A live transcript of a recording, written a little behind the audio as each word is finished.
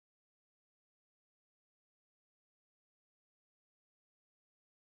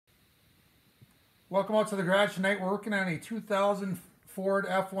Welcome out to the garage tonight. We're working on a 2000 Ford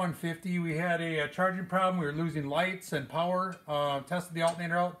F-150. We had a charging problem. We were losing lights and power. Tested the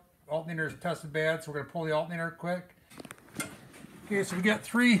alternator out. Alternator's tested bad, so we're going to pull the alternator quick. Okay, so we got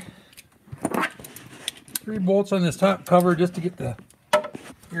three bolts on this top cover just to get the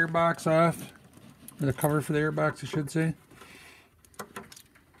air box off. Or the cover for the air box, I should say.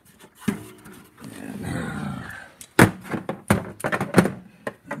 And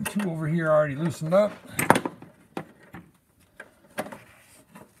two over here already loosened up.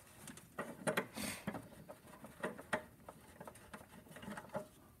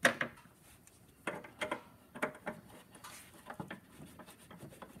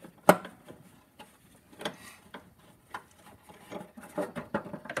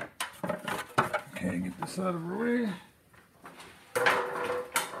 Okay, get this out of the way.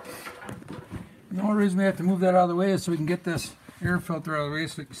 The only reason we have to move that out of the way is so we can get this air filter out of the way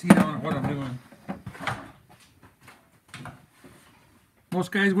so you can see down what I'm doing.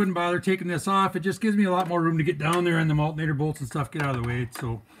 Most guys wouldn't bother taking this off. It just gives me a lot more room to get down there and the alternator bolts and stuff get out of the way.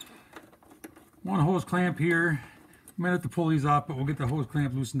 So one hose clamp here. Might have to pull these off, but we'll get the hose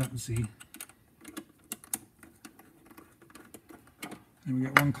clamp loosened up and see. And we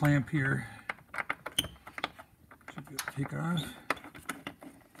got one clamp here. Take off.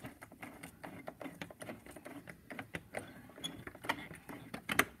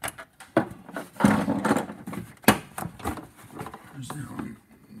 There's that one.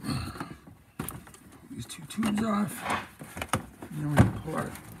 These two tubes off. And then we can pull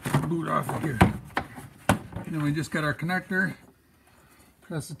our boot off of here. And then we just got our connector.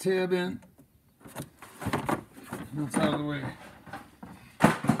 Press the tab in. And it's out of the way.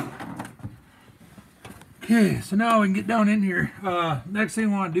 Okay, so now we can get down in here. Next thing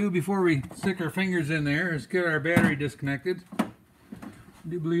we want to do before we stick our fingers in there is get our battery disconnected. I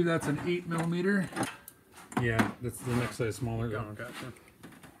do believe that's an 8mm. Yeah, that's the next size smaller. Oh, gotcha.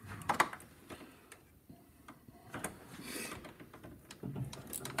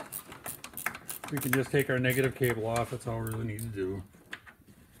 We can just take our negative cable off. That's all we really need to do.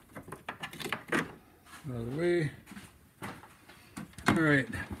 Out of the way. All right.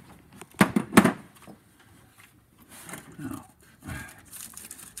 Now,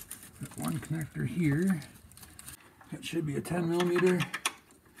 got one connector here. That should be a 10mm.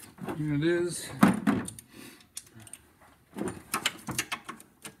 Here it is.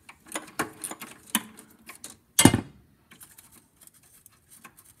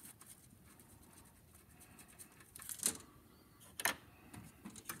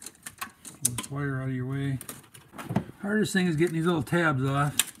 Pull this wire out of your way. Hardest thing is getting these little tabs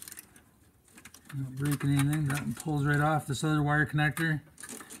off. Not breaking anything. That one pulls right off this other wire connector.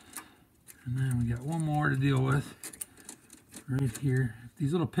 And then we got one more to deal with right here.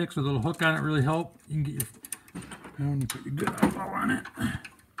 These little picks with a little hook on it really help. You can get your, when you put your good eyeball on it.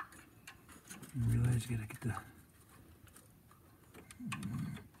 You realize you gotta get the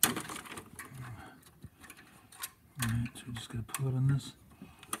alright, so we just gotta pull it on this.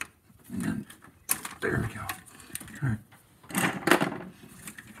 And then there we go. Alright.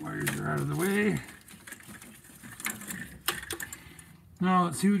 Wires are out of the way. Now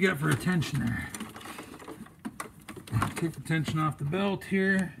let's see what we got for a tensioner. Take the tension off the belt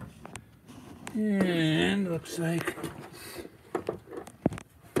here. And looks like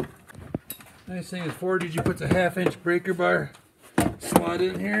nice thing is Ford usually puts a 1/2-inch breaker bar slot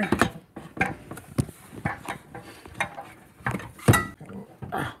in here.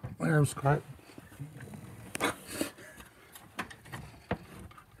 There's caught.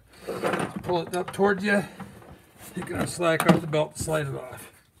 Pull it up towards you, taking a slack off the belt to slide it off.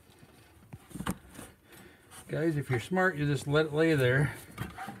 Guys, if you're smart, you just let it lay there.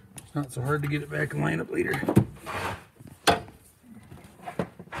 It's not so hard to get it back and line up later.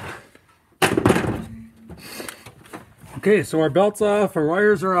 Okay, so our belt's off, our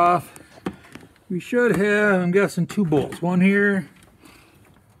wires are off. We should have, I'm guessing, 2 bolts. One here,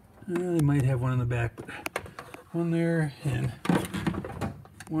 they might have one in the back, but one there and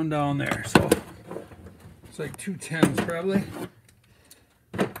one down there, so it's like 2 10s probably.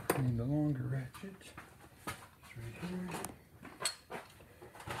 Need the longer ratchet. It's right here.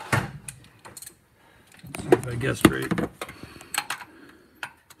 Let's see if I guessed right.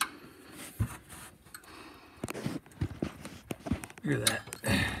 Look at that.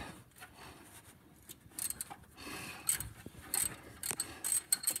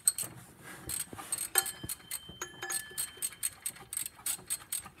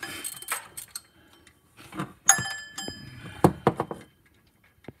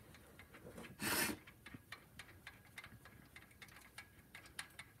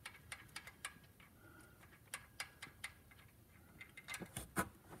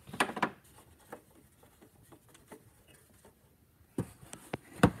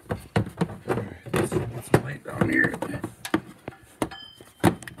 light down here. There's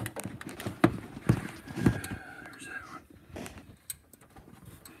that one.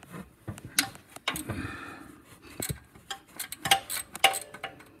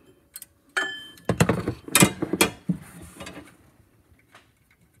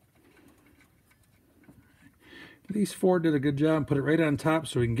 At least Ford did a good job and put it right on top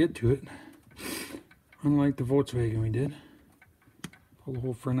so we can get to it. Unlike the Volkswagen we did. Pull the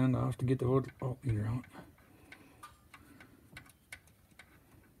whole front end off to get the alternator out.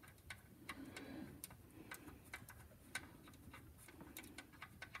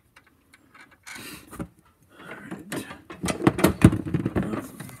 Alright.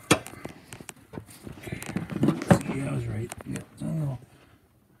 Let's see, I was right. Yep, I know.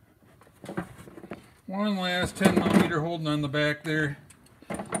 One last 10mm holding on the back there.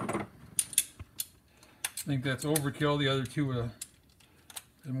 I think that's overkill. The other two would have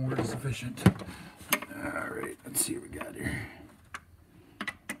been more than sufficient. Alright, let's see what we got here.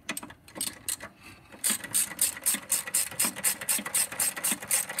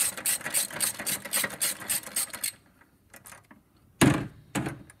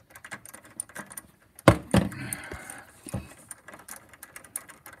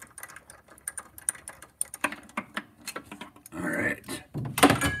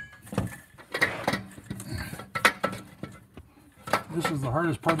 This is the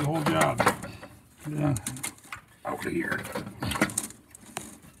hardest part of the whole job. Yeah, out of here.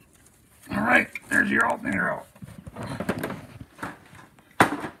 All right, there's your alternator out.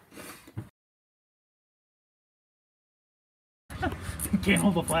 Can't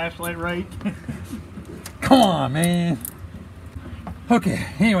hold the flashlight right. Come on, man. Okay,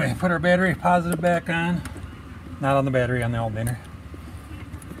 anyway, put our battery positive back on. Not on the battery, on the alternator.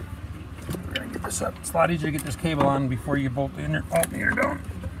 We're gonna get this up. It's a lot easier to get this cable on before you bolt the alternator down.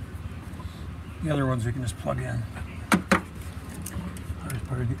 The other ones we can just plug in. I'll just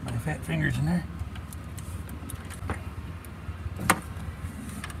probably get my fat fingers in there.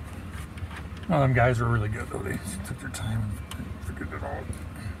 Oh, them guys were really good though. They took their time and figured it out.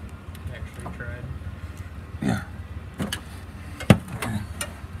 Actually tried. Yeah. Okay.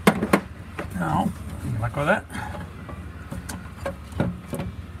 Now, let go of that.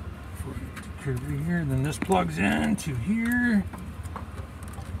 Over here, then this plugs in to here.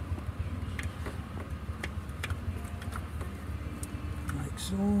 Like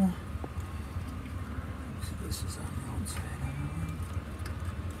so. So this is on the outside.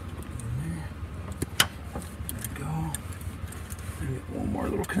 There we go. And get one more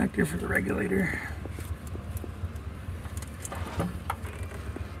little connector for the regulator. That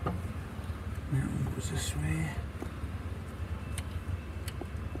one goes this way.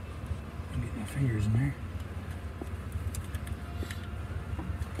 Get my fingers in there.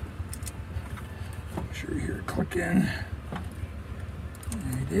 Make sure you hear it click in.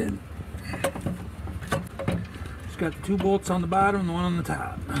 There you did. Just got the two bolts on the bottom and the one on the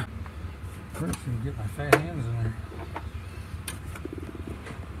top. First, I'm gonna get my fat hands in there.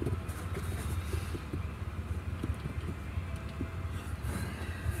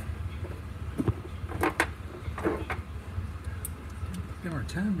 Give her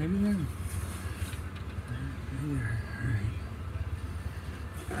 10, maybe then.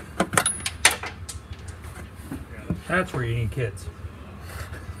 That's where you need kids.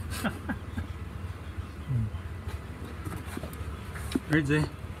 Right, Zay?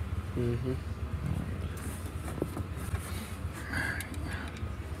 Mm-hmm.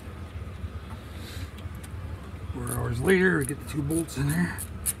 4 hours later, we get the two bolts in there.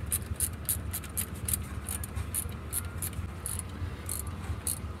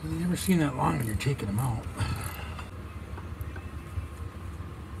 I've never seen that long when you're taking them out.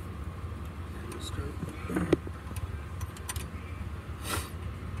 Start there.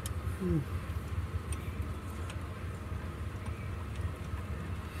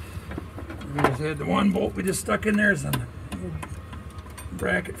 We just had the one bolt we just stuck in there is on the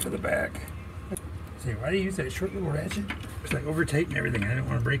bracket for the back. Say, why do you use that short little ratchet? Because I over tighten everything. I didn't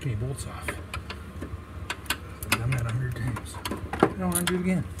want to break any bolts off. So I've done that 100 times. I don't want to do it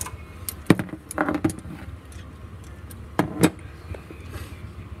again.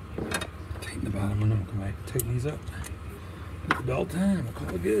 Tighten the bottom one, and we'll come back and tighten these up. Put the belt on, and we'll call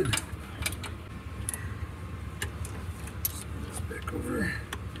it good. Slide this back over.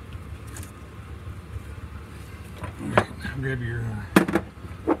 Alright, now grab your.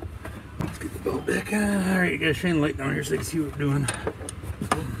 Let's get the belt back on. Alright, you gotta shine the light down here so you can see what we're doing.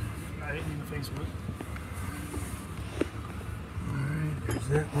 I didn't even face it. Alright, there's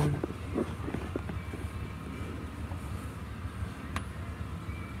that one.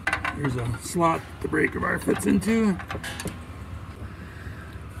 There's a slot the breaker bar fits into. There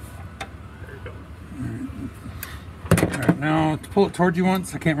you go. Alright, now to pull it towards you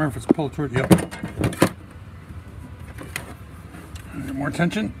once. I can't remember if it's pull it towards you. Yep. Alright, more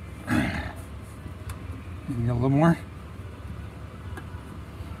tension. You can get a little more.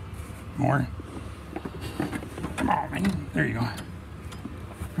 More. Come on, man. There you go.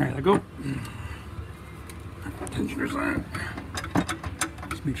 Alright, let go. Tensioners on.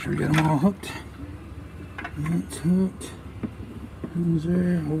 Just make sure you get them all hooked. That's hooked. Those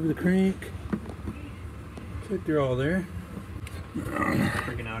there, over the crank. Looks like they're all there.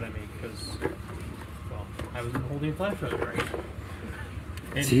 Freaking out at me because, well, I wasn't holding a flashlight right.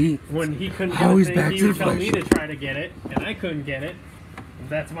 And see, when he couldn't how get he's the back thing, to he the would tell me flash. to try to get it, and I couldn't get it.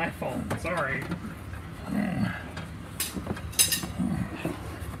 That's my fault. Sorry.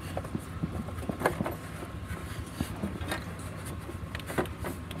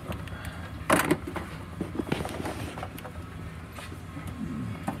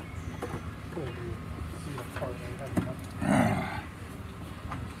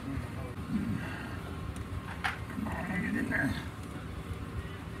 Get in there.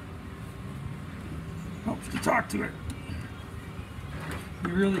 Helps to talk to it.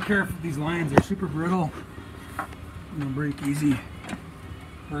 Be really careful. These lines are super brittle. They'll break easy.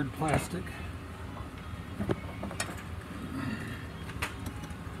 Hard plastic.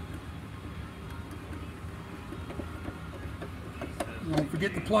 Don't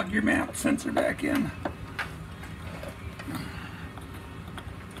forget to plug your mount sensor back in.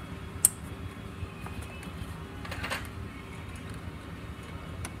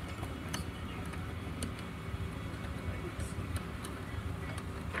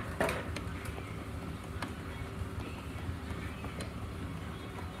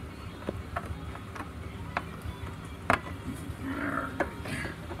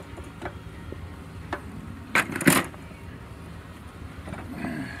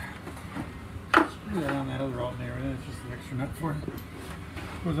 Yeah, on that other alternator, it's just an extra nut for it.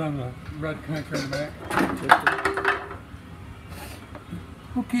 Goes on the red connector in the back.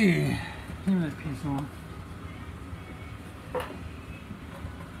 Okay, give me that piece on.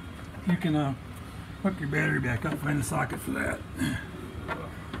 You can hook your battery back up, find a socket for that.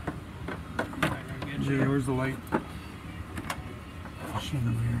 Yeah, where's the light? Shine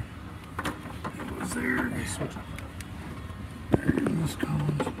over here. It was there. Switch it. There, this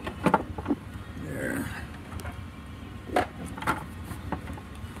comes. There. There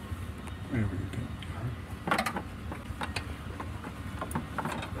we go.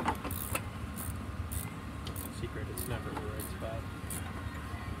 Secret, it's never the right spot.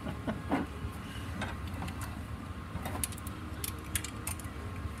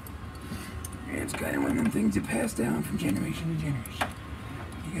 It's kind of one of them things that pass down from generation to generation.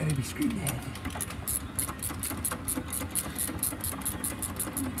 You gotta be screwed at it.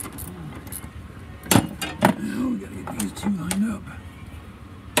 Now we gotta get these two lined up.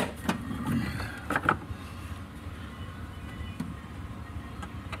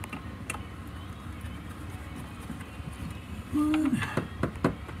 One.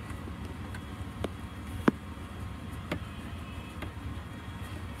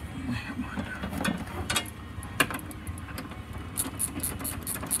 Come on.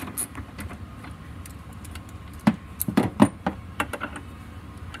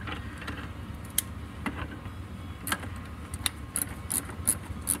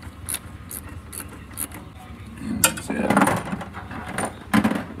 And that's it. Is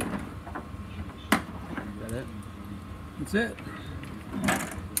that it? That's it.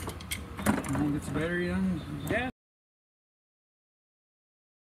 And then get the battery on. Yeah.